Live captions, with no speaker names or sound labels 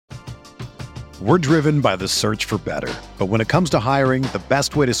We're driven by the search for better. But when it comes to hiring, the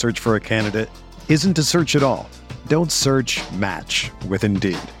best way to search for a candidate isn't to search at all. Don't search, match with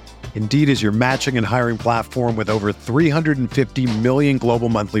Indeed. Indeed is your matching and hiring platform with over 350 million global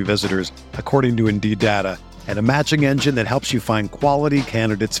monthly visitors, according to Indeed data, and a matching engine that helps you find quality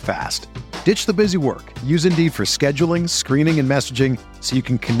candidates fast. Ditch the busy work. Use Indeed for scheduling, screening, and messaging so you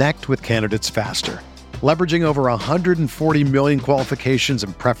can connect with candidates faster. Leveraging over 140 million qualifications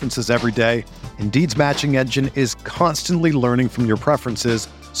and preferences every day, Indeed's matching engine is constantly learning from your preferences,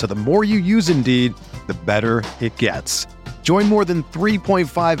 so the more you use Indeed, the better it gets. Join more than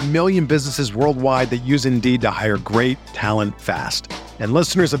 3.5 million businesses worldwide that use Indeed to hire great talent fast. And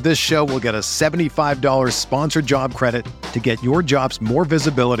listeners of this show will get a $75 sponsored job credit to get your jobs more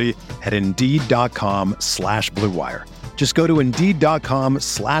visibility at Indeed.com/Blue Wire. Just go to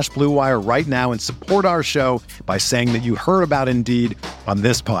Indeed.com/Blue Wire right now and support our show by saying that you heard about Indeed on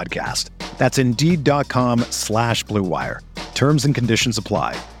this podcast. That's Indeed.com/Blue Wire. Terms and conditions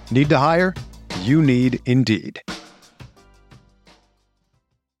apply. Need to hire? You need Indeed.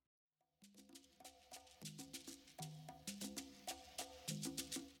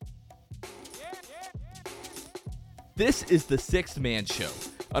 This is the Sixth Man Show,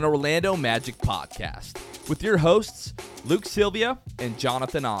 an Orlando Magic podcast, with your hosts, Luke Sylvia and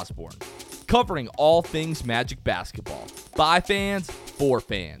Jonathan Osborne, covering all things Magic basketball. By fans, for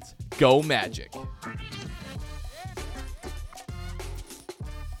fans. Go Magic.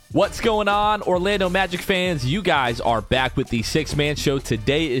 What's going on, Orlando Magic fans? You guys are back with the Sixth Man Show.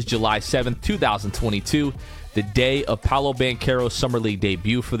 Today is July 7th, 2022, the day of Paolo Banchero's Summer League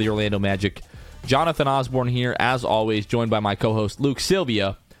debut for the Orlando Magic. Jonathan Osborne here, as always, joined by my co-host, Luke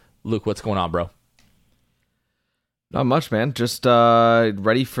Sylvia. Luke, what's going on, bro? Not much, man. Just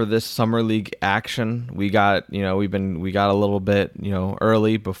ready for this summer league action. We got, we got a little bit,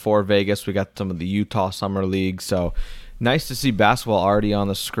 early before Vegas. We got some of the Utah summer league. So nice to see basketball already on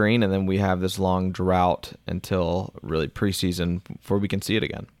the screen, and then we have this long drought until really preseason before we can see it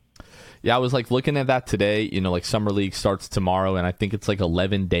again. Yeah, I was looking at that today. Summer league starts tomorrow, and I think it's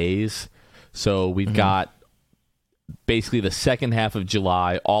 11 days. So we've got basically the second half of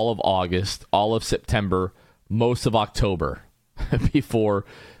July, all of August, all of September, most of October before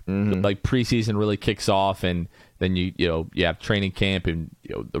preseason really kicks off, and then you have training camp and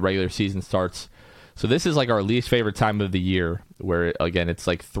the regular season starts. So this is our least favorite time of the year, where again it's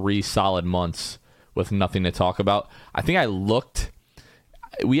 3 solid months with nothing to talk about. I think I looked.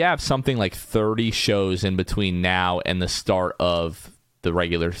 We have something like 30 shows in between now and the start of the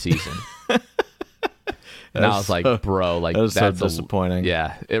regular season. And I was bro, that's so disappointing.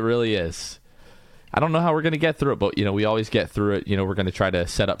 Yeah, it really is. I don't know how we're going to get through it, but we always get through it. We're going to try to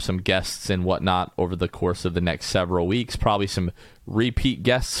set up some guests and whatnot over the course of the next several weeks. Probably some repeat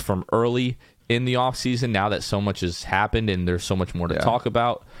guests from early in the off season. Now that so much has happened and there's so much more to talk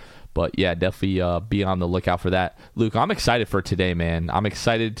about. But yeah, definitely be on the lookout for that. Luke, I'm excited for today, man. I'm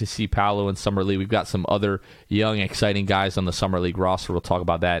excited to see Paolo in Summer League. We've got some other young, exciting guys on the Summer League roster. We'll talk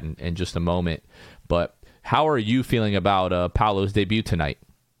about that in just a moment. But how are you feeling about Paolo's debut tonight?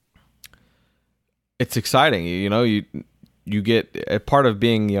 It's exciting. You get a part of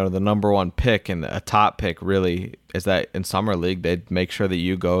being the number one pick and a top pick. Really, is that in Summer League they make sure that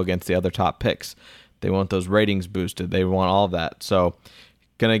you go against the other top picks. They want those ratings boosted. They want all of that. So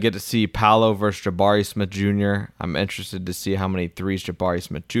gonna get to see Paolo versus Jabari Smith Jr. I'm interested to see how many threes Jabari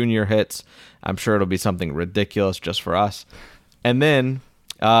Smith Jr. hits. I'm sure it'll be something ridiculous just for us. And then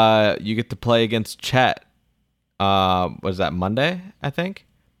you get to play against Chet. Was that Monday, I think?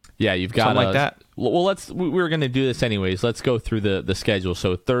 Yeah, you've got something like that. Well, we're going to do this anyways. Let's go through the schedule.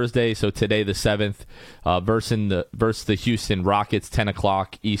 So Thursday, today the 7th, versus the Houston Rockets, 10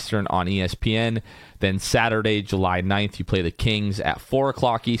 o'clock Eastern on ESPN. Then Saturday, July 9th, you play the Kings at 4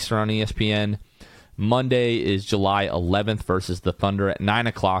 o'clock Eastern on ESPN. Monday is July 11th versus the Thunder at 9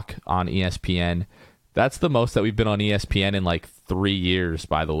 o'clock on ESPN. That's the most that we've been on ESPN in 3 years,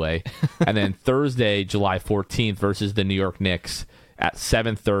 by the way. And then Thursday, July 14th versus the New York Knicks at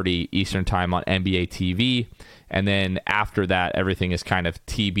 7:30 Eastern Time on NBA TV. And then after that, everything is kind of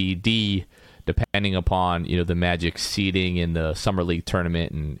TBD, depending upon the Magic seeding in the Summer League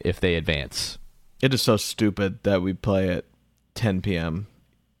tournament and if they advance. It is so stupid that we play at 10 p.m.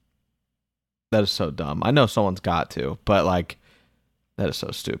 That is so dumb. I know someone's got to, but that is so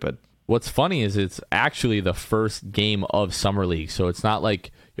stupid. What's funny is it's actually the first game of Summer League, so it's not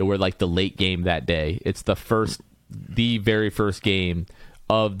we're the late game that day. It's the very first game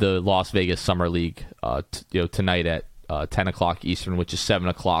of the Las Vegas Summer League. Tonight at 10 o'clock Eastern, which is 7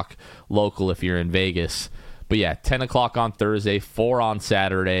 o'clock local if you're in Vegas. But yeah, 10 o'clock on Thursday, 4 on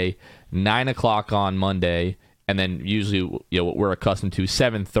Saturday, 9 o'clock on Monday, and then usually what we're accustomed to,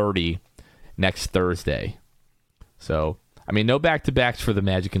 7:30 next Thursday. So, I mean, no back-to-backs for the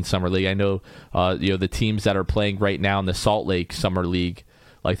Magic in Summer League. I know the teams that are playing right now in the Salt Lake Summer League,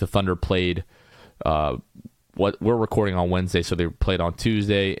 like the Thunder played, what we're recording on Wednesday, so they played on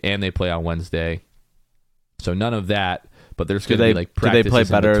Tuesday and they play on Wednesday. So none of that, but there's going to be like practices. Do they play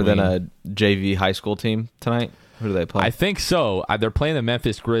better than a JV high school team tonight? Who do they play? I think so. They're playing the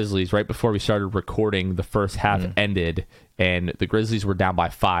Memphis Grizzlies. Right before we started recording, the first half ended, and the Grizzlies were down by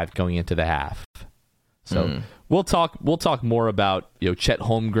 5 going into the half. So we'll talk more about Chet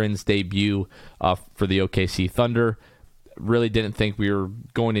Holmgren's debut for the OKC Thunder. Really didn't think we were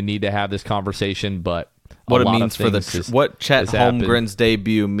going to need to have this conversation, but what it means for what Chet Holmgren's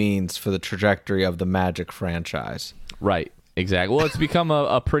debut means for the trajectory of the Magic franchise. Right. Exactly. Well, it's become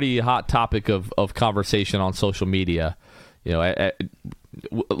a pretty hot topic of conversation on social media.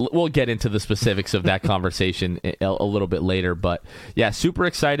 We'll get into the specifics of that conversation a little bit later. But, yeah, super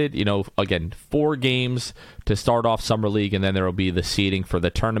excited. Again, 4 games to start off Summer League, and then there will be the seeding for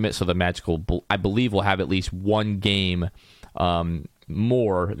the tournament. So the Magic, I believe, will have at least 1 game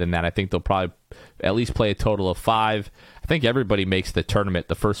more than that. I think they'll probably at least play a total of 5. I think everybody makes the tournament.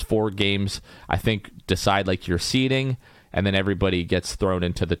 The first 4 games, I think, decide like your seeding, and then everybody gets thrown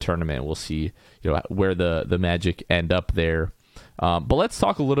into the tournament. We'll see where the Magic end up there. But let's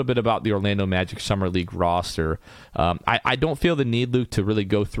talk a little bit about the Orlando Magic Summer League roster. I don't feel the need, Luke, to really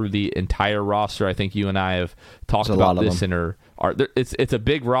go through the entire roster. I think you and I have talked about this in it's a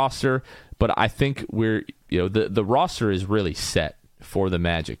big roster, but I think the roster is really set for the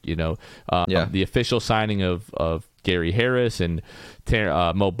Magic. The official signing of Gary Harris and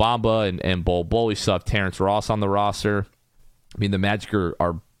Mo Bamba and Bol Bol. We still have Terrence Ross on the roster. I mean, the Magic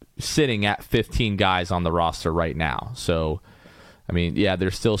are sitting at 15 guys on the roster right now. So, I mean, yeah,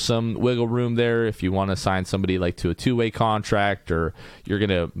 there's still some wiggle room there if you want to sign somebody like to a 2-way contract, or you're going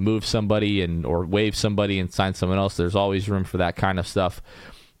to move somebody or waive somebody and sign someone else. There's always room for that kind of stuff.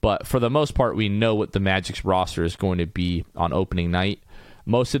 But for the most part, we know what the Magic's roster is going to be on opening night.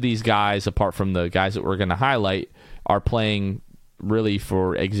 Most of these guys, apart from the guys that we're going to highlight, are playing really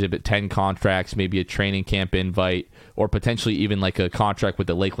for Exhibit 10 contracts, maybe a training camp invite, or potentially even like a contract with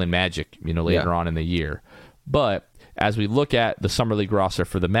the Lakeland Magic, later on in the year. But as we look at the Summer League roster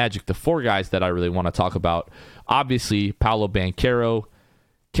for the Magic, the 4 guys that I really want to talk about, obviously Paolo Banchero,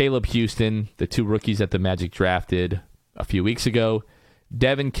 Caleb Houston, the 2 rookies that the Magic drafted a few weeks ago,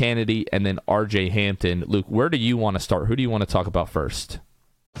 Devin Kennedy, and then RJ Hampton. Luke, where do you want to start? Who do you want to talk about first?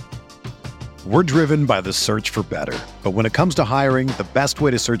 We're driven by the search for better. But when it comes to hiring, the best way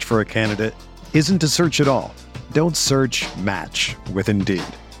to search for a candidate isn't to search at all. Don't search, match with Indeed.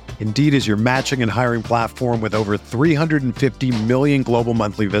 Indeed is your matching and hiring platform with over 350 million global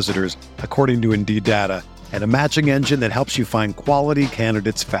monthly visitors, according to Indeed data, and a matching engine that helps you find quality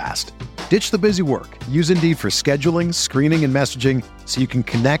candidates fast. Ditch the busy work. Use Indeed for scheduling, screening, and messaging so you can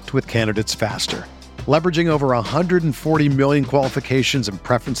connect with candidates faster. Leveraging over 140 million qualifications and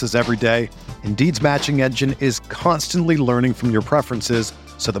preferences every day, Indeed's matching engine is constantly learning from your preferences,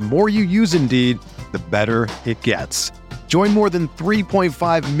 so the more you use Indeed, the better it gets. Join more than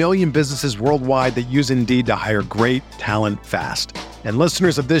 3.5 million businesses worldwide that use Indeed to hire great talent fast. And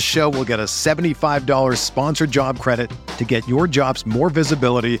listeners of this show will get a $75 sponsored job credit to get your jobs more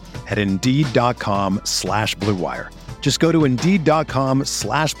visibility at Indeed.com/Blue Wire. Just go to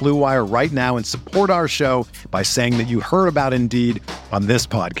Indeed.com/Blue Wire right now and support our show by saying that you heard about Indeed on this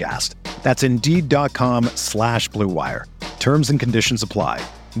podcast. That's Indeed.com/Blue Wire. Terms and conditions apply.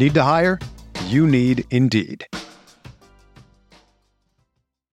 Need to hire? You need Indeed.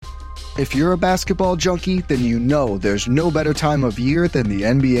 If you're a basketball junkie, then you know there's no better time of year than the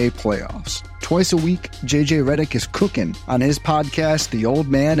NBA playoffs. Twice a week, JJ Redick is cooking on his podcast, The Old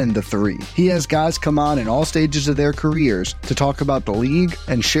Man and the Three. He has guys come on in all stages of their careers to talk about the league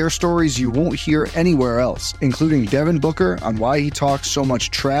and share stories you won't hear anywhere else, including Devin Booker on why he talks so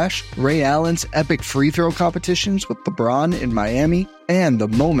much trash, Ray Allen's epic free throw competitions with LeBron in Miami, and the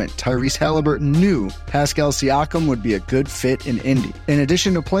moment Tyrese Halliburton knew Pascal Siakam would be a good fit in Indy. In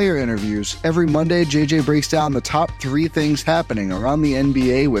addition to player interviews, every Monday JJ breaks down the top 3 things happening around the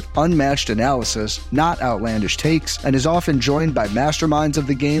NBA with unmatched analysis, not outlandish takes, and is often joined by masterminds of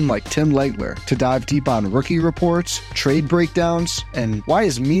the game like Tim Legler to dive deep on rookie reports, trade breakdowns, and why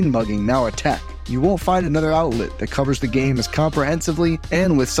is mean mugging now a tech? You won't find another outlet that covers the game as comprehensively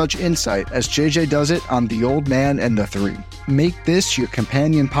and with such insight as JJ does it on The Old Man and the Three. Make this your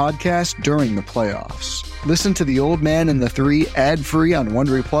companion podcast during the playoffs. Listen to The Old Man and the Three ad-free on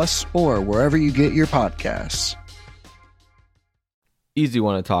Wondery Plus or wherever you get your podcasts. Easy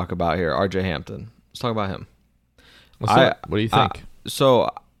one to talk about here, RJ Hampton. Let's talk about him. What do you think?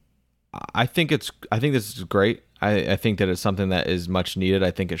 I think this is great. I think that it's something that is much needed. I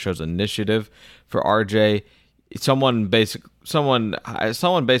think it shows initiative for RJ. Someone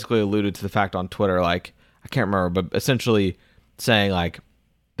basically alluded to the fact on Twitter, like, I can't remember, but essentially saying like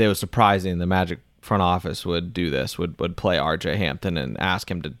they was surprising the Magic front office would do this, would play RJ Hampton and ask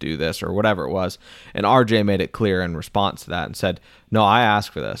him to do this or whatever it was. And RJ made it clear in response to that and said, no, I asked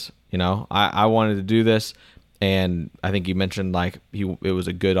for this. I wanted to do this. And I think you mentioned like it was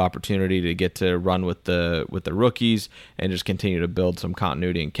a good opportunity to get to run with the rookies and just continue to build some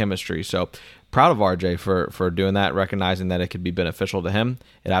continuity and chemistry. So proud of RJ for doing that, recognizing that it could be beneficial to him.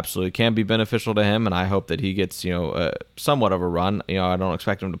 It absolutely can be beneficial to him, and I hope that he gets somewhat of a run. I don't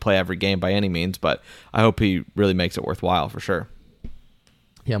expect him to play every game by any means, but I hope he really makes it worthwhile for sure.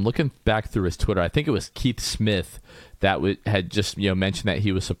 Yeah, I'm looking back through his Twitter. I think it was Keith Smith that had just mentioned that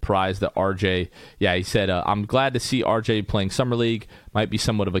he was surprised that RJ. Yeah, he said, "I'm glad to see RJ playing summer league. Might be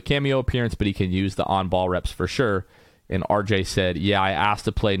somewhat of a cameo appearance, but he can use the on-ball reps for sure." And RJ said, "Yeah, I asked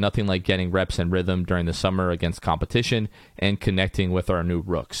to play. Nothing like getting reps and rhythm during the summer against competition and connecting with our new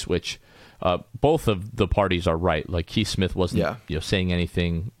rooks." Which both of the parties are right. Like Keith Smith wasn't saying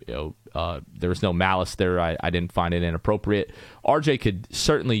anything. There was no malice there. I didn't find it inappropriate. RJ could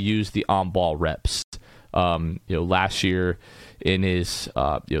certainly use the on-ball reps. Last year in his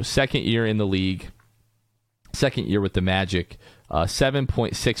second year in the league, second year with the Magic,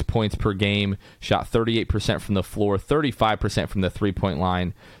 7.6 points per game, shot 38% from the floor, 35% from the three-point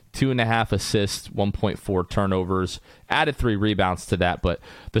line, 2.5 assists, 1.4 turnovers, added 3 rebounds to that. But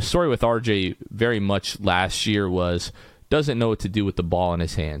the story with RJ very much last year was doesn't know what to do with the ball in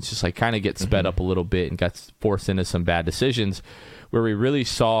his hands. Just like kind of gets sped up a little bit and got forced into some bad decisions. Where we really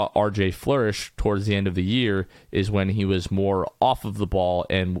saw RJ flourish towards the end of the year is when he was more off of the ball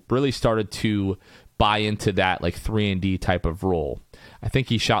and really started to buy into that like 3-and-D type of role. I think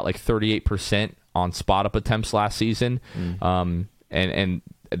he shot like 38% on spot-up attempts last season. And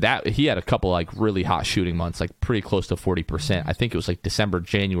that he had a couple like really hot shooting months, like pretty close to 40%. I think it was like December,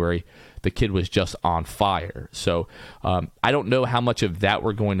 January. The kid was just on fire. So I don't know how much of that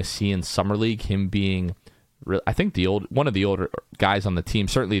we're going to see in Summer League, him being... I think one of the older guys on the team,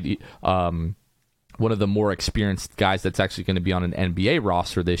 certainly one of the more experienced guys that's actually going to be on an NBA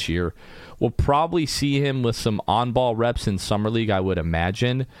roster this year. We'll probably see him with some on-ball reps in Summer League, I would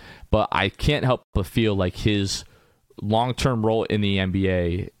imagine. But I can't help but feel like his long-term role in the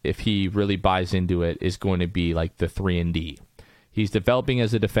NBA, if he really buys into it, is going to be like the 3-and-D. He's developing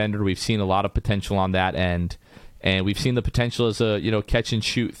as a defender. We've seen a lot of potential on that end. And we've seen the potential as a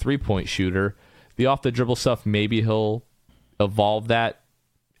catch-and-shoot three-point shooter. The off-the-dribble stuff, maybe he'll evolve that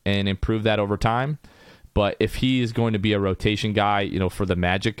and improve that over time. But if he is going to be a rotation guy, for the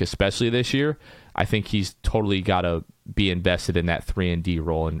Magic, especially this year, I think he's totally got to be invested in that 3-and-D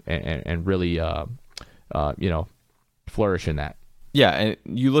role and really, flourish in that. Yeah, and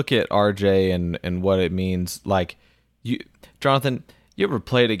you look at RJ and what it means. Like, Jonathan, you ever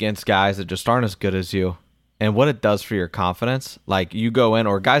played against guys that just aren't as good as you? And what it does for your confidence, like you go in,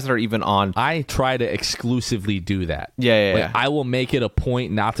 or guys that are even on. I try to exclusively do that. Yeah. I will make it a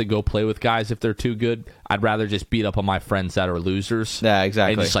point not to go play with guys if they're too good. I'd rather just beat up on my friends that are losers. Yeah,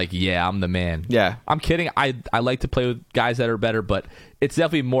 exactly. And just like, I'm the man. Yeah. I'm kidding. I like to play with guys that are better, but it's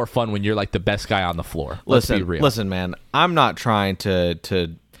definitely more fun when you're like the best guy on the floor. Let's be real. Listen, man, I'm not trying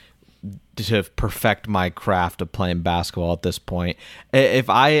to perfect my craft of playing basketball at this point. If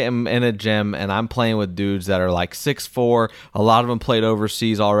I am in a gym and I'm playing with dudes that are like 6'4", a lot of them played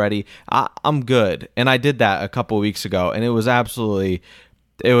overseas already, I'm good. And I did that a couple weeks ago, and it was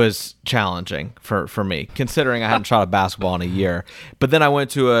challenging for me, considering I hadn't shot a basketball in a year. But then I went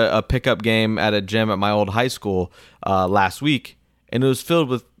to a pickup game at a gym at my old high school last week, and it was filled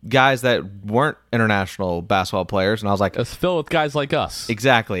with guys that weren't international basketball players, and I was like... It's filled with guys like us.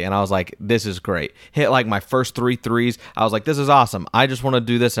 Exactly, and I was like, this is great. Hit like my first 3 threes. I was like, this is awesome. I just want to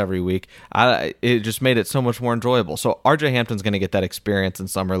do this every week. It just made it so much more enjoyable. So RJ Hampton's going to get that experience in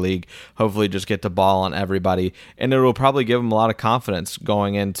Summer League, hopefully just get to ball on everybody, and it will probably give him a lot of confidence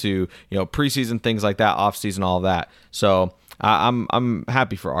going into preseason, things like that, offseason, all of that. So I'm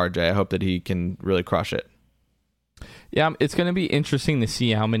happy for RJ. I hope that he can really crush it. Yeah, it's going to be interesting to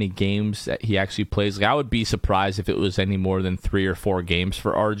see how many games that he actually plays. Like, I would be surprised if it was any more than 3 or 4 games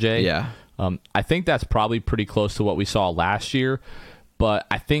for RJ. Yeah. I think that's probably pretty close to what we saw last year, but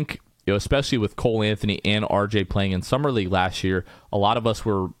I think, especially with Cole Anthony and RJ playing in Summer League last year, a lot of us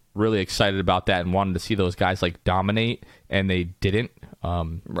were really excited about that and wanted to see those guys like dominate, and they didn't.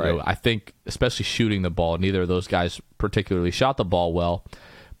 Right. I think especially shooting the ball, neither of those guys particularly shot the ball well,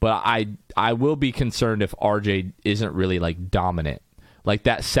 but I will be concerned if RJ isn't really like dominant. Like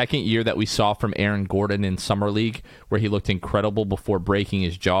that second year that we saw from Aaron Gordon in Summer League, where he looked incredible before breaking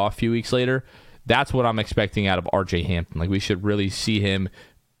his jaw a few weeks later, that's what I'm expecting out of RJ Hampton. Like we should really see him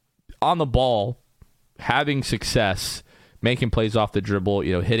on the ball, having success, making plays off the dribble,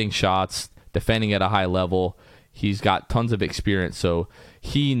 hitting shots, defending at a high level. He's got tons of experience, so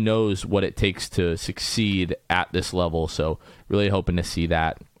he knows what it takes to succeed at this level. So really hoping to see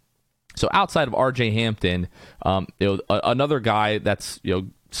that. So outside of RJ Hampton, another guy that's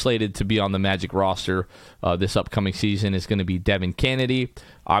slated to be on the Magic roster this upcoming season is going to be Devin Kennedy.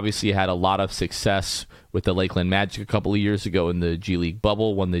 Obviously had a lot of success with the Lakeland Magic a couple of years ago in the G League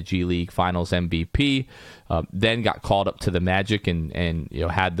bubble, won the G League Finals MVP, then got called up to the Magic and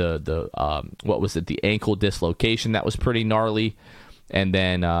had the ankle dislocation that was pretty gnarly, and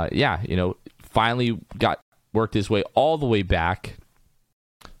then finally got worked his way all the way back.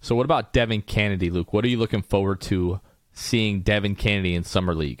 So what about Devin Kennedy, Luke? What are you looking forward to seeing Devin Kennedy in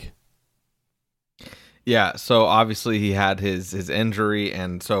Summer League? Yeah, so obviously he had his injury,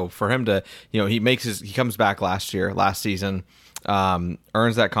 and so for him to, he comes back last season,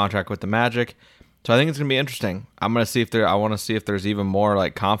 earns that contract with the Magic. So I think it's going to be interesting. I want to see if there's even more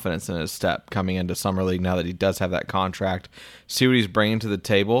like confidence in his step coming into Summer League now that he does have that contract. See what he's bringing to the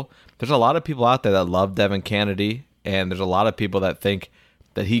table. There's a lot of people out there that love Devin Kennedy, and there's a lot of people that think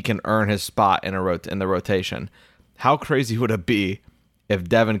that he can earn his spot in the rotation. How crazy would it be if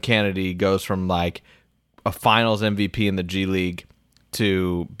Devin Kennedy goes from like a Finals MVP in the G League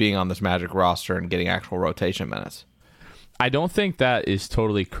to being on this Magic roster and getting actual rotation minutes? I don't think that is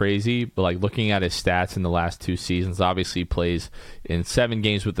totally crazy, but like looking at his stats in the last 2 seasons, obviously he plays in 7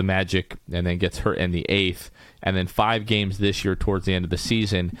 games with the Magic and then gets hurt in the 8th, and then 5 games this year towards the end of the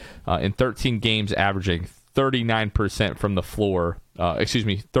season. In 13 games, averaging 39% from the floor,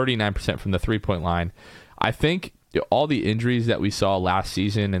 39% from the 3-point line. I think all the injuries that we saw last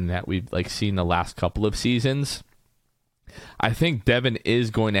season and that we've seen the last couple of seasons, I think Devin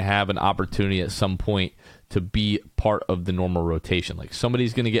is going to have an opportunity at some point to be part of the normal rotation. Like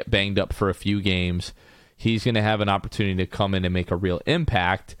somebody's going to get banged up for a few games. He's going to have an opportunity to come in and make a real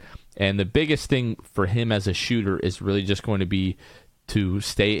impact. And the biggest thing for him as a shooter is really just going to be to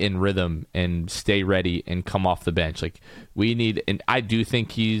stay in rhythm and stay ready and come off the bench. Like we need, and I do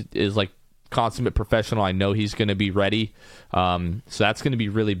think he is like consummate professional. I know he's going to be ready. So that's going to be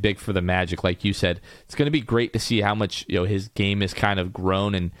really big for the Magic. Like you said, it's going to be great to see how much, his game has kind of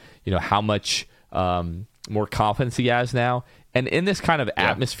grown and, how much more confidence he has now. And in this kind of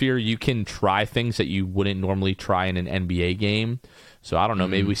atmosphere, you can try things that you wouldn't normally try in an NBA game. So I don't know,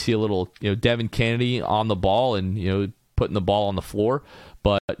 maybe we see a little, Devin Kennedy on the ball and, putting the ball on the floor,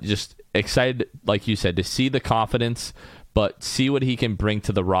 but just excited, like you said, to see the confidence, but see what he can bring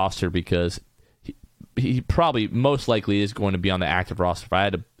to the roster, because he probably most likely is going to be on the active roster. If I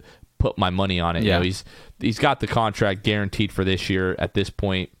had to put my money on it, he's got the contract guaranteed for this year at this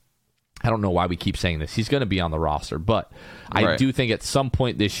point. I don't know why we keep saying this. He's going to be on the roster, but I do think at some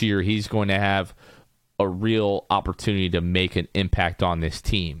point this year he's going to have a real opportunity to make an impact on this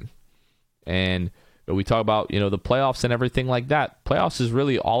team. And we talk about, the playoffs and everything like that. Playoffs is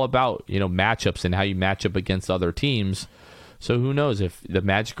really all about, matchups and how you match up against other teams. So who knows if the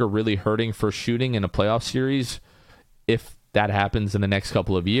Magic are really hurting for shooting in a playoff series. If that happens in the next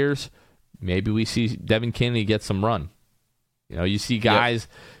couple of years, maybe we see Devin Kennedy get some run. You see guys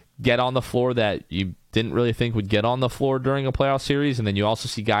get on the floor that you didn't really think would get on the floor during a playoff series. And then you also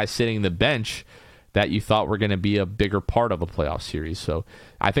see guys sitting the bench that you thought were going to be a bigger part of a playoff series. So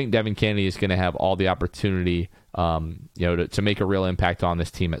I think Devin Kennedy is going to have all the opportunity, to make a real impact on this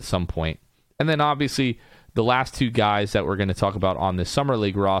team at some point. And then obviously the last 2 guys that we're going to talk about on this Summer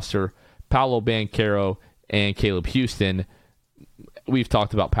League roster, Paolo Banchero and Caleb Houston. We've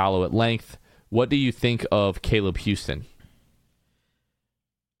talked about Paolo at length. What do you think of Caleb Houston?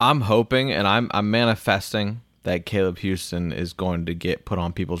 I'm hoping and I'm manifesting that Caleb Houston is going to get put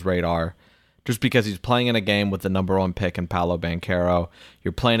on people's radar, just because he's playing in a game with the number 1 pick in Paolo Banchero.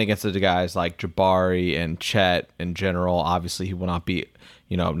 You're playing against the guys like Jabari and Chet in general. Obviously, he will not be,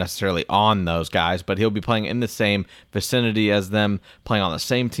 necessarily on those guys, but he'll be playing in the same vicinity as them, playing on the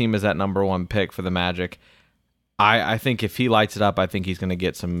same team as that number 1 pick for the Magic. I think if he lights it up, I think he's going to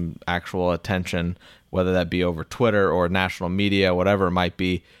get some actual attention, whether that be over Twitter or national media, whatever it might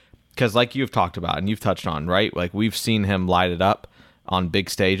be. because like you've talked about and you've touched on, right? Like we've seen him light it up on big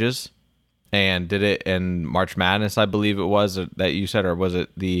stages, and did it in March Madness, I believe it was that you said, or was it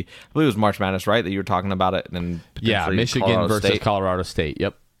I believe it was March Madness, right? That you were talking about it, and then Michigan Colorado versus State. Colorado State.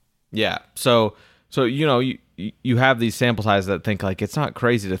 Yep. Yeah. So you have these sample sizes that think like it's not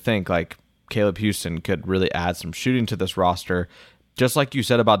crazy to think like Caleb Houston could really add some shooting to this roster, just like you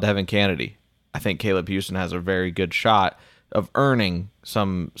said about Devin Kennedy. I think Caleb Houston has a very good shot of earning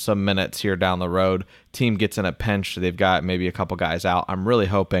some minutes here down the road. Team gets in a pinch, they've got maybe a couple guys out. I'm really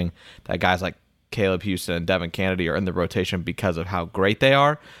hoping that guys like Caleb Houston and Devin Kennedy are in the rotation because of how great they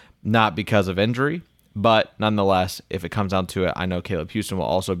are, not because of injury. But nonetheless, if it comes down to it, I know Caleb Houston will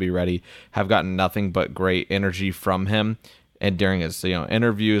also be ready. Have gotten nothing but great energy from him, and during his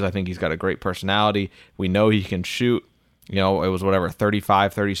interviews, I think he's got a great personality. We know he can shoot. It was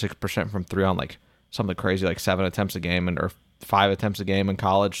 36% from three on like something crazy like 7 attempts a game or 5 attempts a game in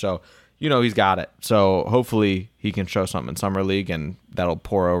college. So, he's got it. So hopefully he can show something in Summer League, and that'll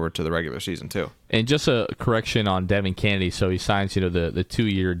pour over to the regular season too. And just a correction on Devin Kennedy. So he signs, the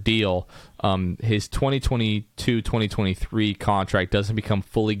 2-year deal. His 2022-2023 contract doesn't become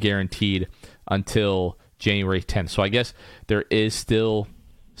fully guaranteed until January 10th. So I guess there is still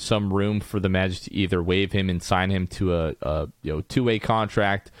some room for the Magic to either waive him and sign him to a 2-way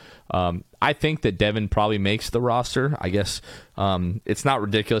contract. I think that Devin probably makes the roster. I guess it's not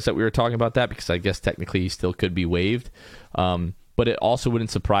ridiculous that we were talking about that, because I guess technically he still could be waived. But it also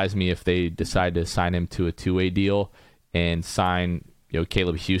wouldn't surprise me if they decide to sign him to a 2-way deal and sign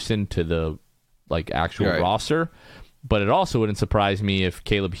Caleb Houston to the actual roster. But it also wouldn't surprise me if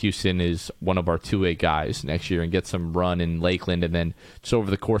Caleb Houston is one of our 2-way guys next year and gets some run in Lakeland, and then just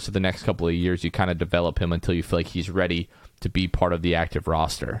over the course of the next couple of years, you kind of develop him until you feel like he's ready to be part of the active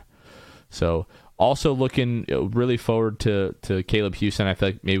roster. So also looking really forward to Caleb Houston. I feel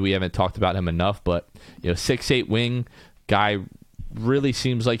like maybe we haven't talked about him enough, but 6'8" wing guy, really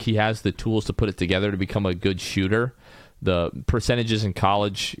seems like he has the tools to put it together to become a good shooter. The percentages in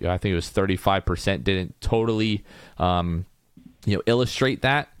college, I think it was 35%, didn't totally illustrate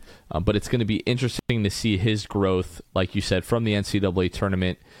that. But it's going to be interesting to see his growth, like you said, from the NCAA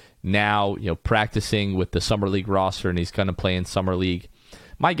tournament. Now, practicing with the Summer League roster, and he's going to play in Summer League.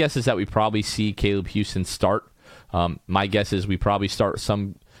 My guess is that we probably see Caleb Houston start. My guess is we probably start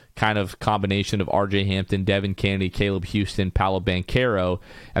some kind of combination of R.J. Hampton, Devin Kennedy, Caleb Houston, Paolo Banchero,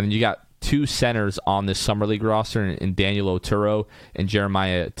 and then you got 2 centers on this Summer League roster in Daniel Otero and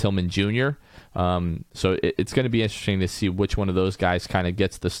Jeremiah Tillman Jr. So it's going to be interesting to see which one of those guys kind of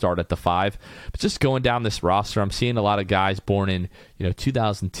gets the start at the 5. But just going down this roster, I'm seeing a lot of guys born in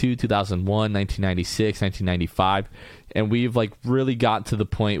 2002, 2001, 1996, 1995, and we've really got to the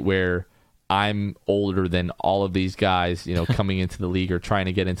point where I'm older than all of these guys, coming into the league or trying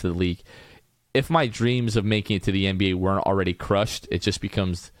to get into the league. If my dreams of making it to the NBA weren't already crushed, it just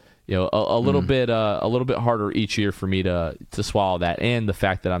becomes a little bit harder each year for me to swallow that, and the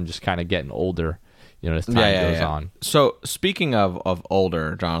fact that I'm just kind of getting older, as time goes on. So speaking of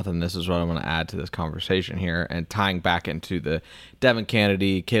older, Jonathan, this is what I want to add to this conversation here, and tying back into the Devin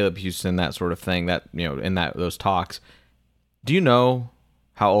Kennedy, Caleb Houston, that sort of thing, that in those talks. Do you know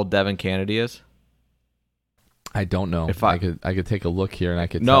how old Devin Kennedy is? I don't know. If I could take a look here and I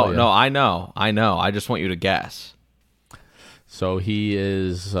could tell you. No, I know. I just want you to guess. So he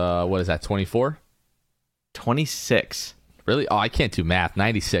is, what is that, 24? 26. Really? Oh, I can't do math.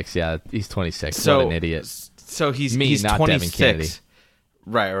 96, yeah, he's 26. So, what an idiot. So he's not 26. Devin Kennedy.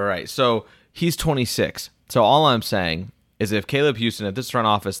 Right. So he's 26. So all I'm saying is if this front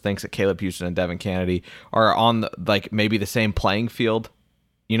office thinks that Caleb Houston and Devin Kennedy are on maybe the same playing field,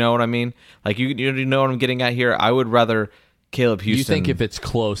 you know what I mean? You know what I'm getting at here? I would rather Caleb Houston. You think if it's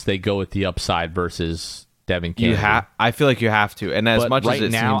close, they go with the upside versus Devin Kennedy? I feel like you have to. And as much as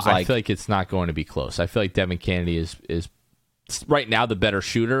it seems like, I feel like it's not going to be close. I feel like Devin Kennedy is right now the better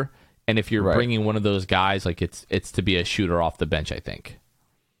shooter. And if you're bringing one of those guys, it's to be a shooter off the bench, I think.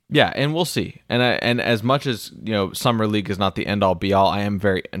 Yeah, and we'll see. And as much as Summer League is not the end all be all, I am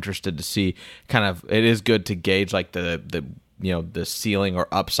very interested to see kind of. It is good to gauge the ceiling or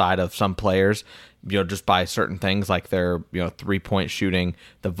upside of some players, just by certain things like their 3-point shooting,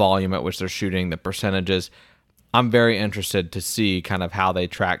 the volume at which they're shooting, the percentages. I'm very interested to see kind of how they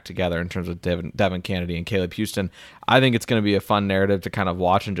track together in terms of Devin Kennedy and Caleb Houston. I think it's going to be a fun narrative to kind of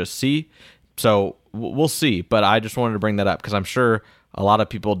watch and just see. So we'll see. But I just wanted to bring that up because I'm sure a lot of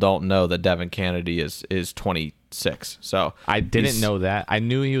people don't know that Devin Kennedy is 26. So I didn't know that. I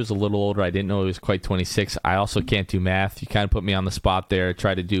knew he was a little older. I didn't know he was quite 26. I also can't do math. You kind of put me on the spot there. I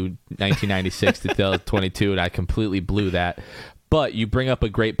tried to do 1996 to 2022, and I completely blew that. But you bring up a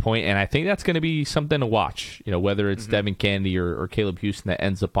great point, and I think that's going to be something to watch. Whether it's Devin Kennedy or Caleb Houston that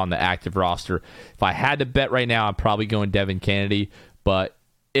ends up on the active roster. If I had to bet right now, I'm probably going Devin Kennedy. But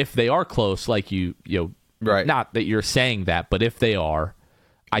if they are close, like right. Not that you're saying that, but if they are,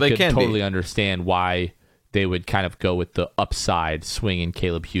 I could totally understand why they would kind of go with the upside swinging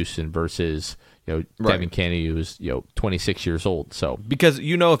Caleb Houston versus Devin Kennedy, who's 26 years old. So because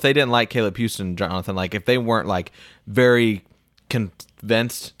if they didn't like Caleb Houston, Jonathan, like if they weren't like very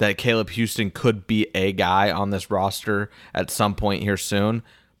convinced that Caleb Houston could be a guy on this roster at some point here soon,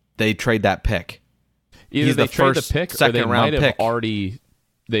 they trade that pick. Either they trade the pick, or they might have already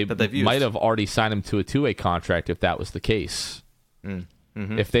might have already signed him to a two-way contract if that was the case.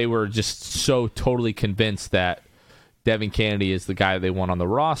 Mm-hmm. If they were just so totally convinced that Devin Kennedy is the guy they want on the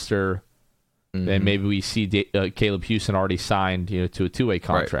roster, then maybe we see Caleb Houston already signed to a two-way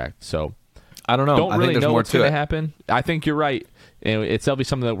contract. Right. So I don't know. Don't really know what's going to happen. I think you're right. It's definitely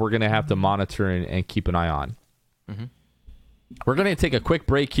something that we're going to have to monitor and keep an eye on. Mm-hmm. We're going to take a quick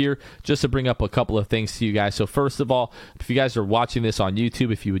break here just to bring up a couple of things to you guys. So first of all, if you guys are watching this on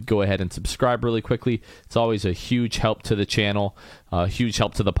YouTube, if you would go ahead and subscribe really quickly, it's always a huge help to the channel, huge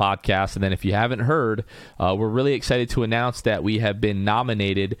help to the podcast. And then if you haven't heard, we're really excited to announce that we have been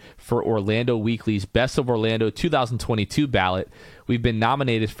nominated for Orlando Weekly's Best of Orlando 2022 ballot. We've been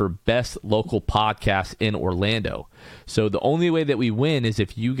nominated for Best Local Podcast in Orlando. So the only way that we win is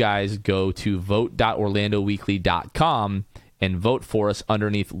if you guys go to vote.orlandoweekly.com and vote for us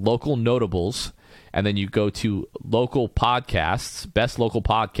underneath local notables, and then you go to local podcasts, best local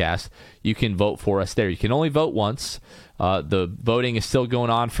podcast. You can vote for us there. You can only vote once. The voting is still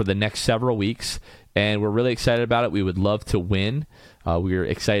going on for the next several weeks, and we're really excited about it. We would love to win. We are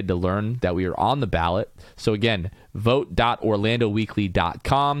excited to learn that we are on the ballot. So again,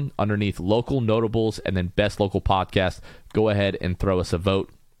 vote.orlandoweekly.com underneath local notables and then best local podcast. Go ahead and throw us a vote.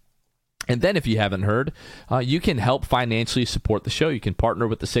 And then if you haven't heard, you can help financially support the show. You can partner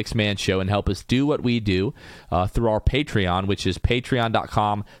with the Six Man Show and help us do what we do through our Patreon, which is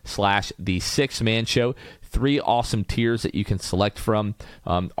patreon.com/the Six Man Show. 3 awesome tiers that you can select from.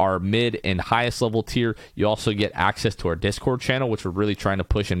 Our mid and highest level tier, you also get access to our Discord channel, which we're really trying to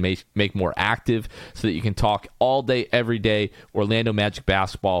push and make more active so that you can talk all day, every day, Orlando Magic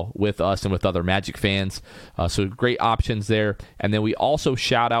basketball with us and with other Magic fans. So great options there. And then we also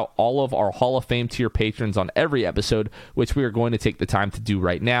shout out all of our Hall of Fame tier patrons on every episode, which we are going to take the time to do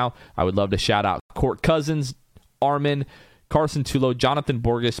right now. I would love to shout out Court Cousins, Armin, Carson Tulo, Jonathan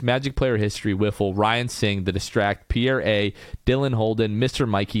Borges, Magic Player History, Wiffle, Ryan Singh, The Distract, Pierre A., Dylan Holden, Mr.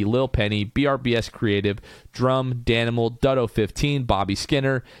 Mikey, Lil Penny, BRBS Creative, Drum, Danimal, Dutto15, Bobby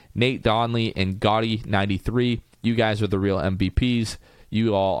Skinner, Nate Donley, and Gotti93. You guys are the real MVPs.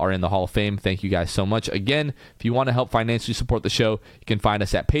 You all are in the Hall of Fame. Thank you guys so much. Again, if you want to help financially support the show, you can find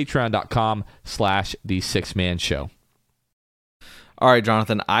us at patreon.com/the Six Man Show. All right,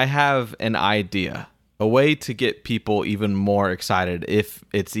 Jonathan, I have an idea. A way to get people even more excited, if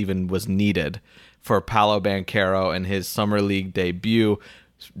it's even was needed, for Paolo Banchero and his Summer League debut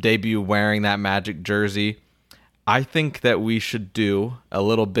wearing that Magic jersey. I think that we should do a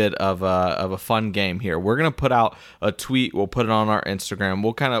little bit of a fun game here. We're gonna put out a tweet. We'll put it on our Instagram.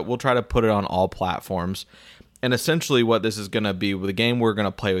 We'll try to put it on all platforms. And essentially, what this is gonna be, the game we're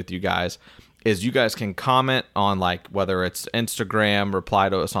gonna play with you guys, is you guys can comment on whether it's Instagram, reply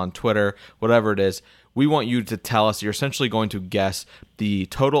to us on Twitter, whatever it is. We want you to tell us, you're essentially going to guess the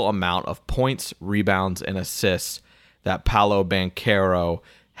total amount of points, rebounds, and assists that Paolo Banchero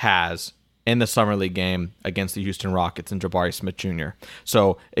has in the Summer League game against the Houston Rockets and Jabari Smith Jr.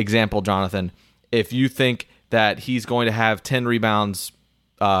 So, example, Jonathan, if you think that he's going to have 10 rebounds,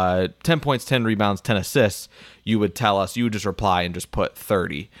 10 points, 10 rebounds, 10 assists, you would tell us, you would just reply and just put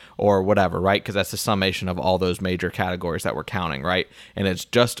 30 or whatever, right? Because that's the summation of all those major categories that we're counting, right? And it's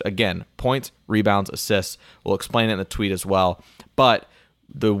just, again, points, rebounds, assists. We'll explain it in the tweet as well. But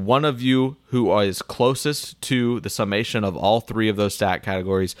the one of you who is closest to the summation of all 3 of those stat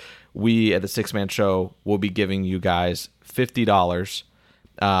categories, we at the Six Man Show will be giving you guys $50.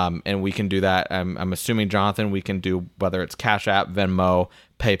 And we can do that. I'm assuming, Jonathan, we can do whether it's Cash App, Venmo,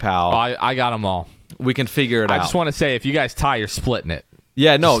 PayPal. I got them all. We can figure it out. I just want to say, if you guys tie, you're splitting it.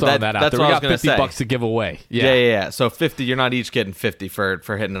 Yeah, no, that's what I was going to say. We got $50 to give away. Yeah. So 50, you're not each getting 50 for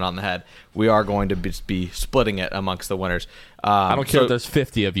hitting it on the head. We are going to be splitting it amongst the winners. I don't care if there's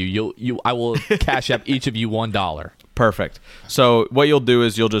 50 of you. I will Cash App each of you $1. Perfect. So what you'll do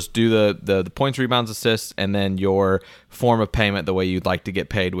is you'll just do the points, rebounds, assists, and then your form of payment the way you'd like to get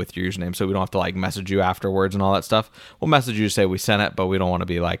paid with your username. So we don't have to like message you afterwards and all that stuff. We'll message you to say we sent it, but we don't want to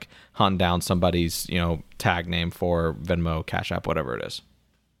be like hunting down somebody's tag name for Venmo, Cash App, whatever it is.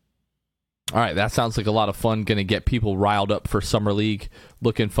 All right, that sounds like a lot of fun. Going to get people riled up for Summer League.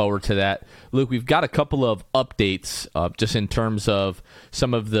 Looking forward to that. Luke, we've got a couple of updates just in terms of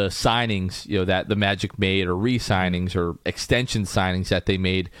some of the signings that the Magic made, or re-signings or extension signings that they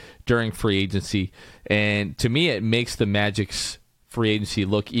made during free agency. And to me, it makes the Magic's free agency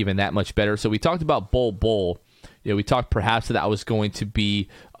look even that much better. So we talked about Bol. We talked perhaps that was going to be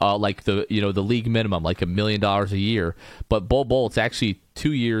like the league minimum, like $1 million a year. But Bol, it's actually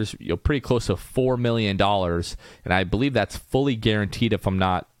 2 years, pretty close to $4 million, and I believe that's fully guaranteed if I'm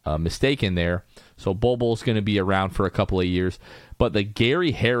not mistaken there. So Bol is going to be around for a couple of years. But the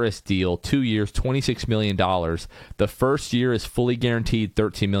Gary Harris deal, 2 years, $26 million. The first year is fully guaranteed,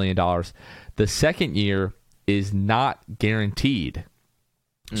 $13 million. The second year is not guaranteed.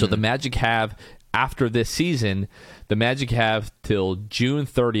 So the Magic have, after this season, the Magic have till June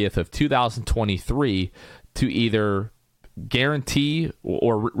 30th of 2023 to either guarantee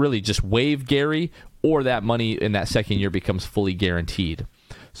or really just waive Gary, or that money in that second year becomes fully guaranteed.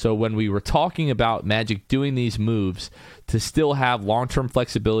 So when we were talking about Magic doing these moves to still have long-term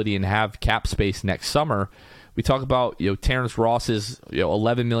flexibility and have cap space next summer, we talk about Terrence Ross's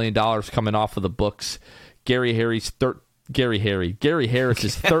 $11 million coming off of the books, Gary Harris's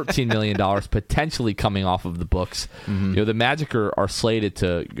 $13 million potentially coming off of the books. The Magic are slated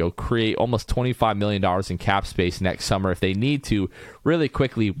to create almost $25 million in cap space next summer if they need to, really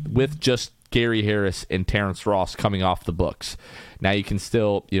quickly, with just Gary Harris and Terrence Ross coming off the books. Now you can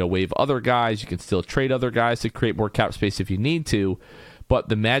still waive other guys, you can still trade other guys to create more cap space if you need to, but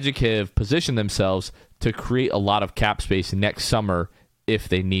the Magic have positioned themselves to create a lot of cap space next summer if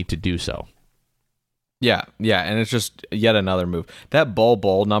they need to do so. Yeah, and it's just yet another move. That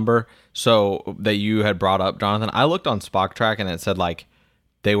Bol number, so that you had brought up, Jonathan, I looked on Spotrac and it said like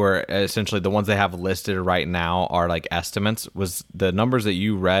they were essentially the ones they have listed right now are like estimates. Was the numbers that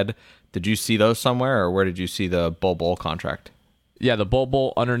you read, did you see those somewhere, or where did you see the Bol contract? Yeah, the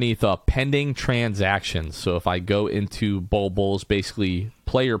Bol underneath pending transactions. So if I go into Bol's basically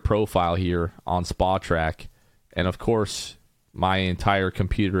player profile here on Spotrac, and of course my entire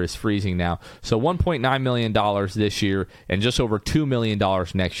computer is freezing now. So $1.9 million this year and just over $2 million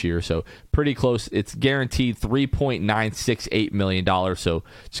next year. So pretty close. It's guaranteed $3.968 million. So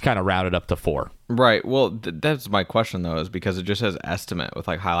just kind of rounded up to 4. Right. Well, that's my question, though, is because it just says estimate with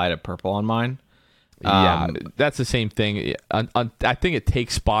like highlighted purple on mine. Yeah, that's the same thing. I think it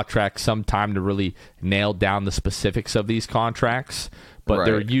takes Spotrac some time to really nail down the specifics of these contracts, but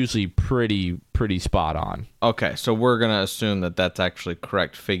they're usually pretty spot on. Okay, so we're going to assume that that's actually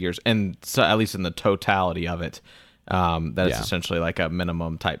correct figures, and so at least in the totality of it, that it's essentially like a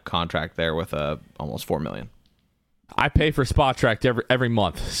minimum type contract there with almost $4 million. I pay for Spotrac every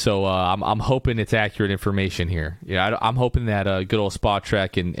month, so I'm hoping it's accurate information here. I'm hoping that good old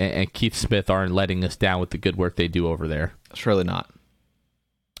Spotrac and Keith Smith aren't letting us down with the good work they do over there. Surely not.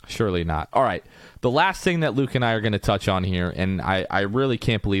 Surely not. All right. The last thing that Luke and I are going to touch on here, and I really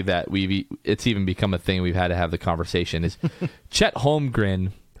can't believe that it's even become a thing we've had to have the conversation, is Chet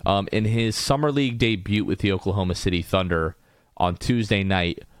Holmgren in his Summer League debut with the Oklahoma City Thunder on Tuesday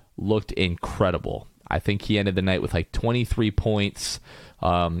night looked incredible. I think he ended the night with like 23 points,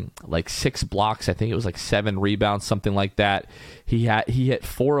 like 6 blocks. I think it was like 7 rebounds, something like that. He hit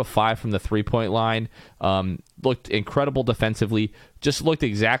 4 of 5 from the 3-point line. Looked incredible defensively. Just looked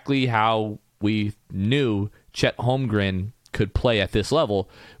exactly how we knew Chet Holmgren could play at this level,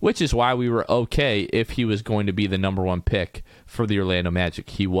 which is why we were okay if he was going to be the number 1 pick for the Orlando Magic.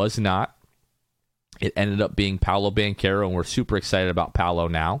 He was not. It ended up being Paolo Banchero, and we're super excited about Paolo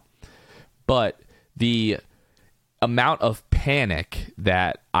now. But the amount of panic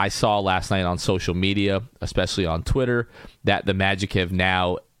that I saw last night on social media, especially on Twitter, that the Magic have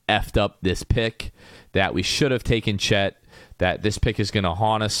now effed up this pick, that we should have taken Chet, that this pick is going to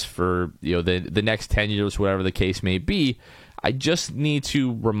haunt us for the next 10 years, whatever the case may be. I just need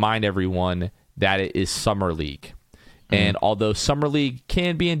to remind everyone that it is Summer League. And although Summer League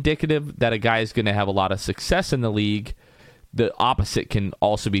can be indicative that a guy is going to have a lot of success in the league, the opposite can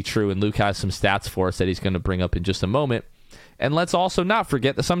also be true, and Luke has some stats for us that he's going to bring up in just a moment. And let's also not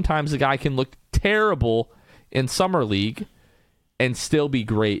forget that sometimes the guy can look terrible in Summer League and still be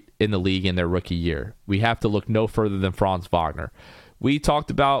great in the league in their rookie year. We have to look no further than Franz Wagner. We talked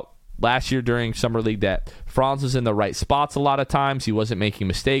about last year during Summer League that Franz was in the right spots a lot of times. He wasn't making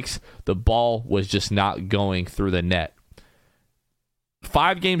mistakes. The ball was just not going through the net.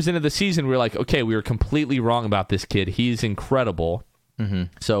 5 games into the season, we were like, okay, we were completely wrong about this kid. He's incredible.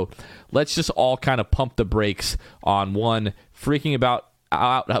 So let's just all kind of pump the brakes on one, freaking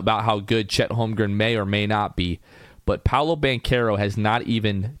out about how good Chet Holmgren may or may not be. But Paolo Banchero has not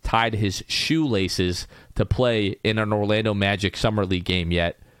even tied his shoelaces to play in an Orlando Magic Summer League game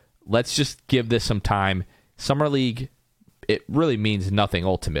yet. Let's just give this some time. Summer League, it really means nothing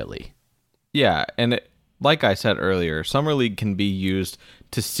ultimately. Yeah, and like I said earlier, Summer League can be used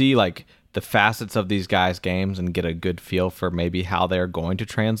to see like the facets of these guys' games and get a good feel for maybe how they're going to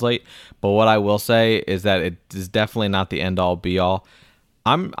translate. But what I will say is that it is definitely not the end-all, be-all.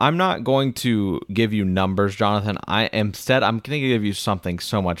 I'm not going to give you numbers, Jonathan. I'm going to give you something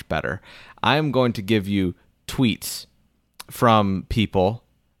so much better. I am going to give you tweets from people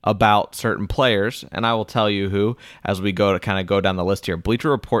about certain players, and I will tell you who as we go down the list here.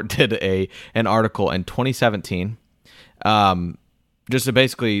 Bleacher Report did an article in 2017, just to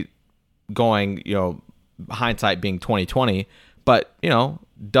basically going, hindsight being 2020, but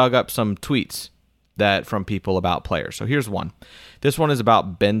dug up some tweets that from people about players. So here's one. This one is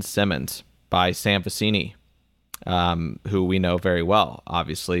about Ben Simmons by Sam Vecini, who we know very well,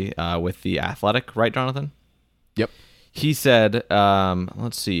 obviously, with The Athletic, right, Jonathan? Yep. He said,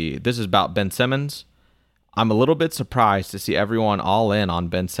 let's see, this is about Ben Simmons. I'm a little bit surprised to see everyone all in on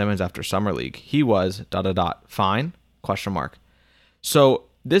Ben Simmons after Summer League. He was ... fine? ? So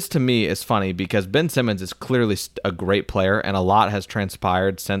this to me is funny because Ben Simmons is clearly a great player, and a lot has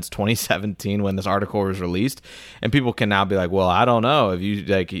transpired since 2017 when this article was released. And people can now be like, well, I don't know if you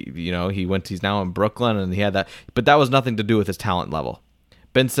like, he's now in Brooklyn and he had that, but that was nothing to do with his talent level.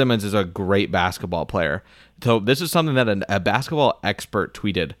 Ben Simmons is a great basketball player. So this is something that a basketball expert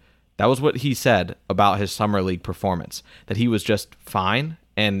tweeted. That was what he said about his Summer League performance, that he was just fine,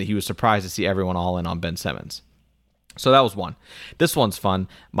 and he was surprised to see everyone all in on Ben Simmons. So that was one. This one's fun.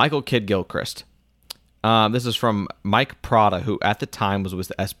 Michael Kidd-Gilchrist. This is from Mike Prada, who at the time was with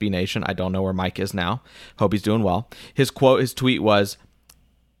the SB Nation. I don't know where Mike is now. Hope he's doing well. His tweet was,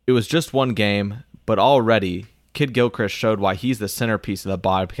 "It was just one game, but already Kidd-Gilchrist showed why he's the centerpiece of the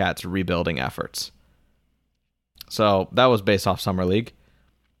Bobcats' rebuilding efforts." So that was based off Summer League.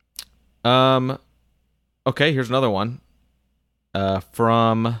 Okay, here's another one. I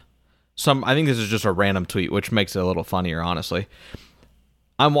think this is just a random tweet, which makes it a little funnier, honestly.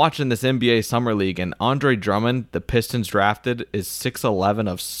 I'm watching this NBA Summer League, and Andre Drummond, the Pistons drafted, is 6'11"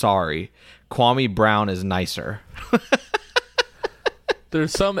 of sorry. Kwame Brown is nicer.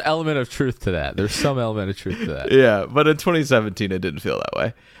 There's some element of truth to that. Yeah, but in 2017, it didn't feel that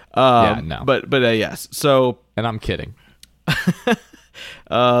way. No. But yes. So, and I'm kidding.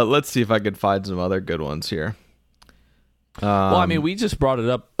 Let's see if I can find some other good ones here. Well, I mean, we just brought it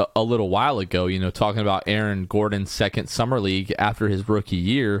up a little while ago, talking about Aaron Gordon's second Summer League after his rookie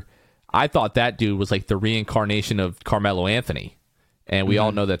year. I thought that dude was like the reincarnation of Carmelo Anthony, and we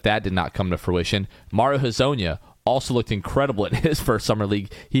all know that did not come to fruition. Mario Hezonja also looked incredible in his first Summer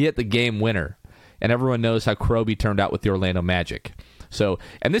League. He hit the game winner, and everyone knows how Krobe turned out with the Orlando Magic. So,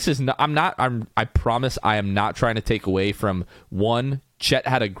 and this is not, I promise I am not trying to take away from one. Chet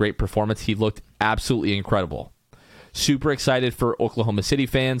had a great performance. He looked absolutely incredible. Super excited for Oklahoma City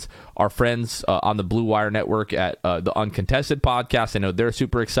fans, our friends on the Blue Wire Network at the Uncontested podcast. I know they're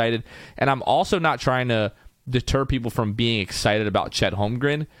super excited. And I'm also not trying to deter people from being excited about Chet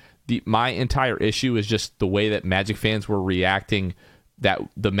Holmgren. My entire issue is just the way that Magic fans were reacting, that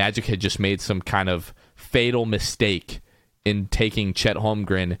the Magic had just made some kind of fatal mistake in taking Chet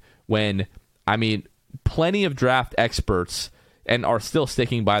Holmgren when, I mean, plenty of draft experts and are still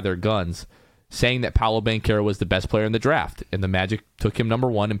sticking by their guns, saying that Paolo Banchero was the best player in the draft, and the Magic took him number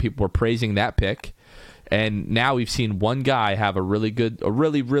one, and people were praising that pick. And now we've seen one guy have a really good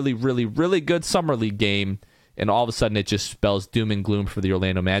Summer League game, and all of a sudden it just spells doom and gloom for the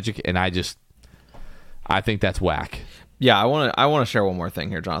Orlando Magic, and I think that's whack. Yeah, I want to share one more thing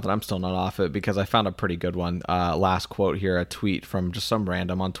here, Jonathan. I'm still not off it because I found a pretty good one. Last quote here, a tweet from just some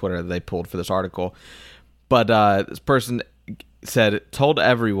random on Twitter that they pulled for this article. But this person said, told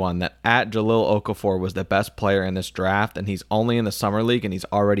everyone that at Jahlil Okafor was the best player in this draft, and he's only in the Summer League, and he's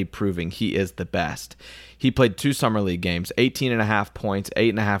already proving he is the best. He played 2 Summer League games, 18.5 points,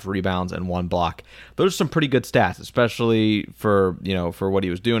 8.5 rebounds, and 1 block. Those are some pretty good stats, especially for what he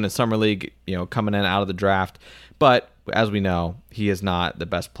was doing in Summer League, coming in out of the draft. But as we know, he is not the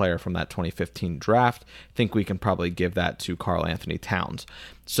best player from that 2015 draft. I think we can probably give that to Karl Anthony Towns.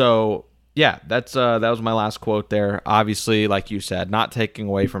 So Yeah, that was my last quote there. Obviously, like you said, not taking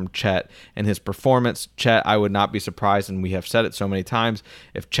away from Chet and his performance. Chet, I would not be surprised, and we have said it so many times,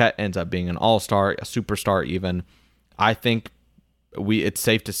 if Chet ends up being an all-star, a superstar even. I think it's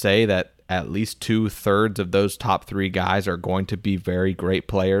safe to say that at least 2/3 of those top 3 guys are going to be very great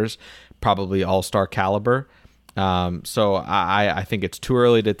players, probably all-star caliber. So I think it's too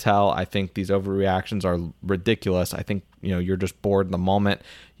early to tell. I think these overreactions are ridiculous. I think, you're just bored in the moment.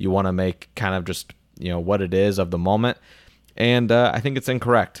 You want to make kind of just, what it is of the moment. And I think it's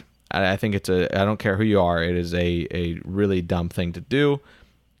incorrect. I think I don't care who you are. It is a really dumb thing to do.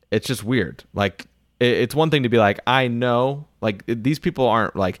 It's just weird. Like, it's one thing to be like, I know, like, these people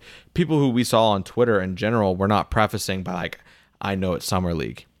aren't like people who we saw on Twitter in general were not prefacing by like, I know it's Summer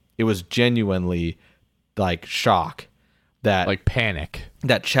League. It was genuinely like shock that like panic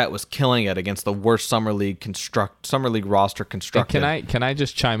that Chet was killing it against the worst Summer League roster constructed. Can I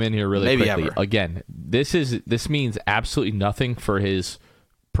just chime in here really Maybe quickly? Ever. Again, this means absolutely nothing for his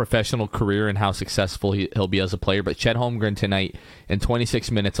professional career and how successful he'll be as a player. But Chet Holmgren tonight in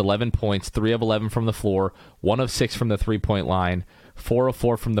 26 minutes, 11 points, 3 of 11 from the floor, 1 of 6 from the 3-point line, 4 of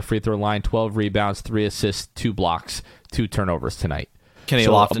 4 from the free throw line, 12 rebounds, 3 assists, 2 blocks, 2 turnovers tonight. Kenny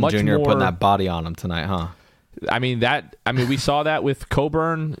Lofton Jr. putting that body on him tonight, huh? I mean, we saw that with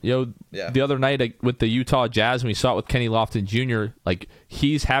Coburn, the other night with the Utah Jazz, and we saw it with Kenny Lofton Jr. Like,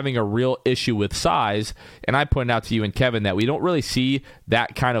 he's having a real issue with size, and I pointed out to you and Kevin that we don't really see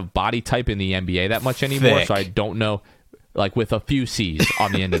that kind of body type in the NBA that much anymore, Thick. so I don't know, like, with a few C's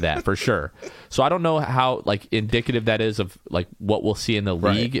on the end of that, for sure. So I don't know how, like, indicative that is of, like, what we'll see in the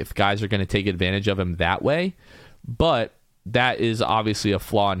league if guys are going to take advantage of him that way, but that is obviously a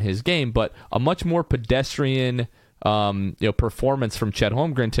flaw in his game, but a much more pedestrian performance from Chet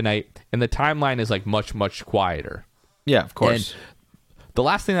Holmgren tonight, and the timeline is like much, much quieter. Yeah, of course. And the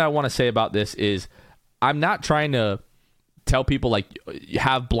last thing that I want to say about this is I'm not trying to tell people like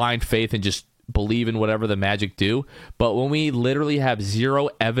have blind faith and just believe in whatever the Magic do, but when we literally have zero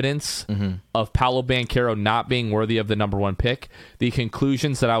evidence of Paolo Banchero not being worthy of the number 1 pick, the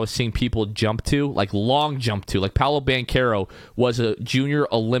conclusions that I was seeing people jump to, like Paolo Banchero was a junior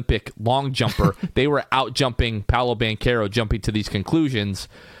Olympic long jumper. They were out jumping Paolo Banchero, jumping to these conclusions.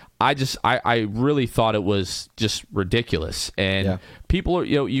 I really thought it was just ridiculous. And people are,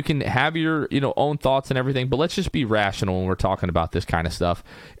 you can have your, own thoughts and everything, but let's just be rational when we're talking about this kind of stuff.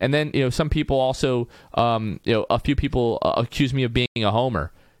 And then, some people also, a few people accuse me of being a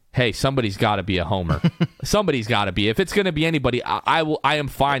homer. Hey, somebody's got to be a homer. Somebody's got to be. If it's going to be anybody, I am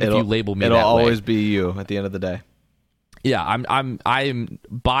fine if you label me that way. It'll always be you at the end of the day. Yeah, I am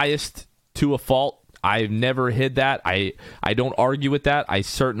biased to a fault. I've never hid that. I don't argue with that. I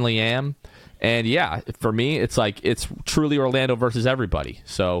certainly am. And yeah, for me, it's like it's truly Orlando versus everybody.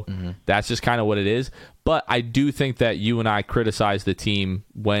 So that's just kind of what it is. But I do think that you and I criticize the team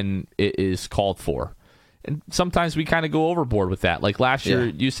when it is called for. And sometimes we kind of go overboard with that. Like last year,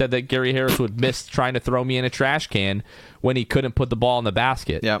 you said that Gary Harris would miss trying to throw me in a trash can when he couldn't put the ball in the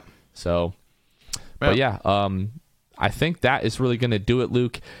basket. Yep. So, but yeah, I think that is really going to do it,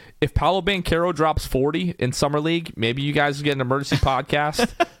 Luke. If Paolo Banchero drops 40 in Summer League, maybe you guys will get an emergency podcast.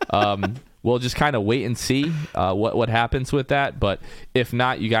 We'll just kind of wait and see what happens with that. But if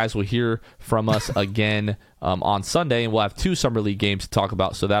not, you guys will hear from us again on Sunday, and we'll have 2 Summer League games to talk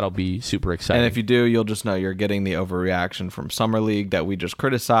about, so that'll be super exciting. And if you do, you'll just know you're getting the overreaction from Summer League that we just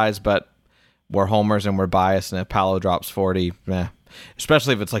criticized, but we're homers and we're biased, and if Paolo drops 40,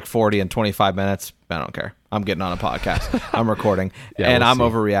 especially if it's like 40 in 25 minutes, I don't care. I'm getting on a podcast. I'm recording. And I'm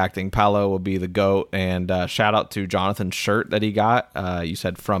overreacting. Paolo will be the GOAT. And shout out to Jonathan's shirt that he got. You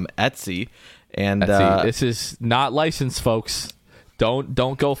said from Etsy. And Etsy. This is not licensed, folks.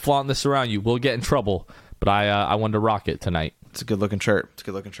 Don't go flaunting this around. You will get in trouble. But I wanted to rock it tonight. It's a good looking shirt.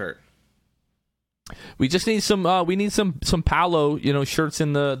 We just need some Paolo, shirts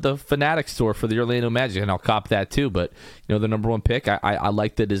in the Fanatic store for the Orlando Magic, and I'll cop that too. But the number 1 pick, I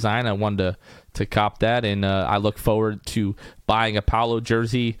like the design. I wanted to cop that, and I look forward to buying a Paolo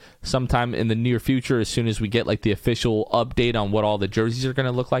jersey sometime in the near future as soon as we get like the official update on what all the jerseys are going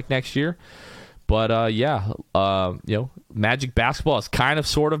to look like next year. But Magic basketball is kind of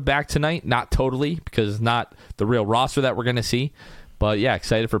sort of back tonight, not totally because it's not the real roster that we're going to see. But yeah,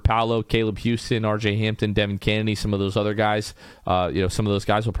 excited for Paolo, Caleb Houston, RJ Hampton, Devin Kennedy, some of those other guys. Some of those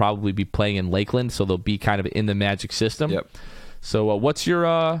guys will probably be playing in Lakeland, so they'll be kind of in the Magic system. Yep. So what's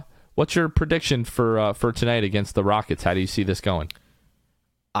your prediction for tonight against the Rockets? How do you see this going?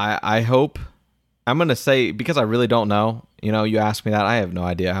 I hope. I'm going to say, because I really don't know. You asked me that. I have no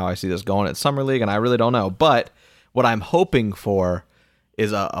idea how I see this going at Summer League, and I really don't know. But what I'm hoping for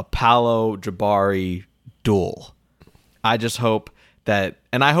is a Paolo Jabari duel. I just hope that,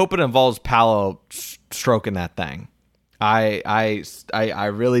 and I hope it involves Paolo stroking that thing. I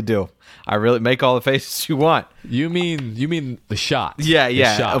really do. I really make all the faces you want. You mean the shot? Yeah.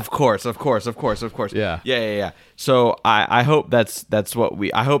 The shot. Of course. Yeah. So I hope that's what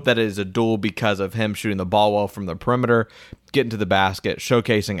I hope that it is a duel because of him shooting the ball well from the perimeter, getting to the basket,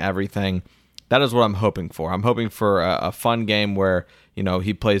 showcasing everything. That is what I'm hoping for. I'm hoping for a fun game where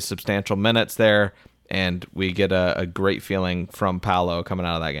he plays substantial minutes there, and we get a great feeling from Paolo coming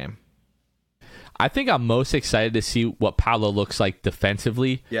out of that game. I think I'm most excited to see what Paolo looks like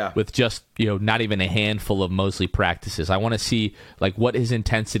defensively with just, not even a handful of Mosley practices. I want to see what his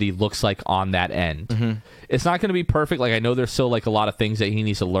intensity looks like on that end. Mm-hmm. It's not going to be perfect. I know there's still a lot of things that he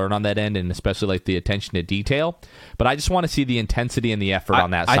needs to learn on that end, and especially the attention to detail. But I just want to see the intensity and the effort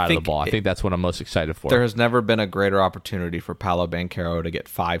on that side of the ball. I think that's what I'm most excited for. There has never been a greater opportunity for Paolo Banchero to get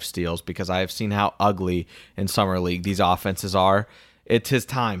 5 steals because I have seen how ugly in Summer League these offenses are. It's his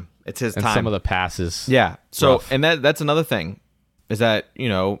time. It's his time. And some of the passes. Yeah. So, rough. And that's another thing is that,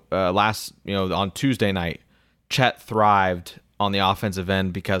 on Tuesday night, Chet thrived on the offensive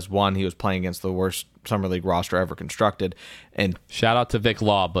end because, one, he was playing against the worst Summer League roster ever constructed. And shout out to Vic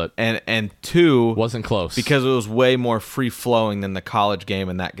Law, but and two, wasn't close because it was way more free-flowing than the college game,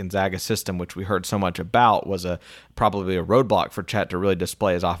 and that Gonzaga system, which we heard so much about, was probably a roadblock for Chet to really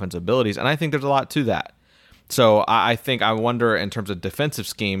display his offensive abilities. And I think there's a lot to that. So I wonder in terms of defensive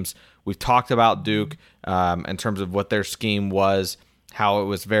schemes, we've talked about Duke in terms of what their scheme was, how it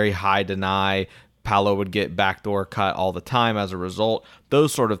was very high deny. Paolo would get backdoor cut all the time as a result.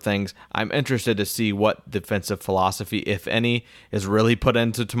 Those sort of things. I'm interested to see what defensive philosophy, if any, is really put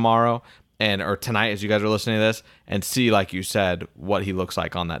into tomorrow or tonight as you guys are listening to this, and see, like you said, what he looks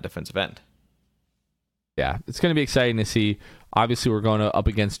like on that defensive end. Yeah, it's going to be exciting to see. Obviously, we're going up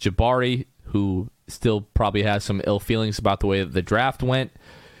against Jabari, who still probably has some ill feelings about the way that the draft went.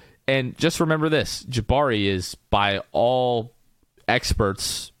 And just remember this, Jabari is, by all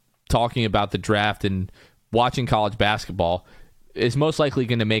experts talking about the draft and watching college basketball, is most likely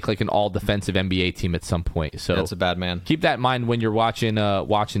going to make an all-defensive NBA team at some point. So that's a bad man. Keep that in mind when you're watching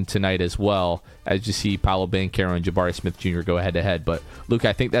tonight as well, as you see Paolo Banchero and Jabari Smith Jr. go head-to-head. But, Luke,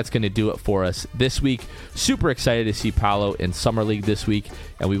 I think that's going to do it for us this week. Super excited to see Paolo in Summer League this week,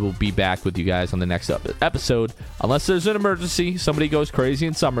 and we will be back with you guys on the next episode. Unless there's an emergency, somebody goes crazy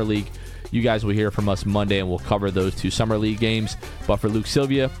in Summer League, you guys will hear from us Monday, and we'll cover those 2 Summer League games. But for Luke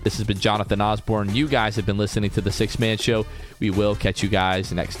Sylvia, this has been Jonathan Osborne. You guys have been listening to The Sixth Man Show. We will catch you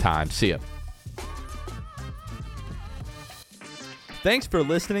guys next time. See ya. Thanks for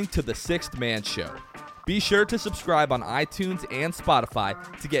listening to The Sixth Man Show. Be sure to subscribe on iTunes and Spotify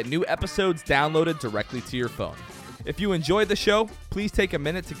to get new episodes downloaded directly to your phone. If you enjoyed the show, please take a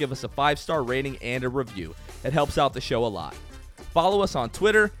minute to give us a 5-star rating and a review. It helps out the show a lot. Follow us on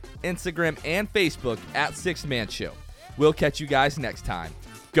Twitter, Instagram, and Facebook at Sixth Man Show. We'll catch you guys next time.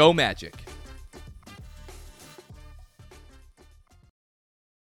 Go Magic!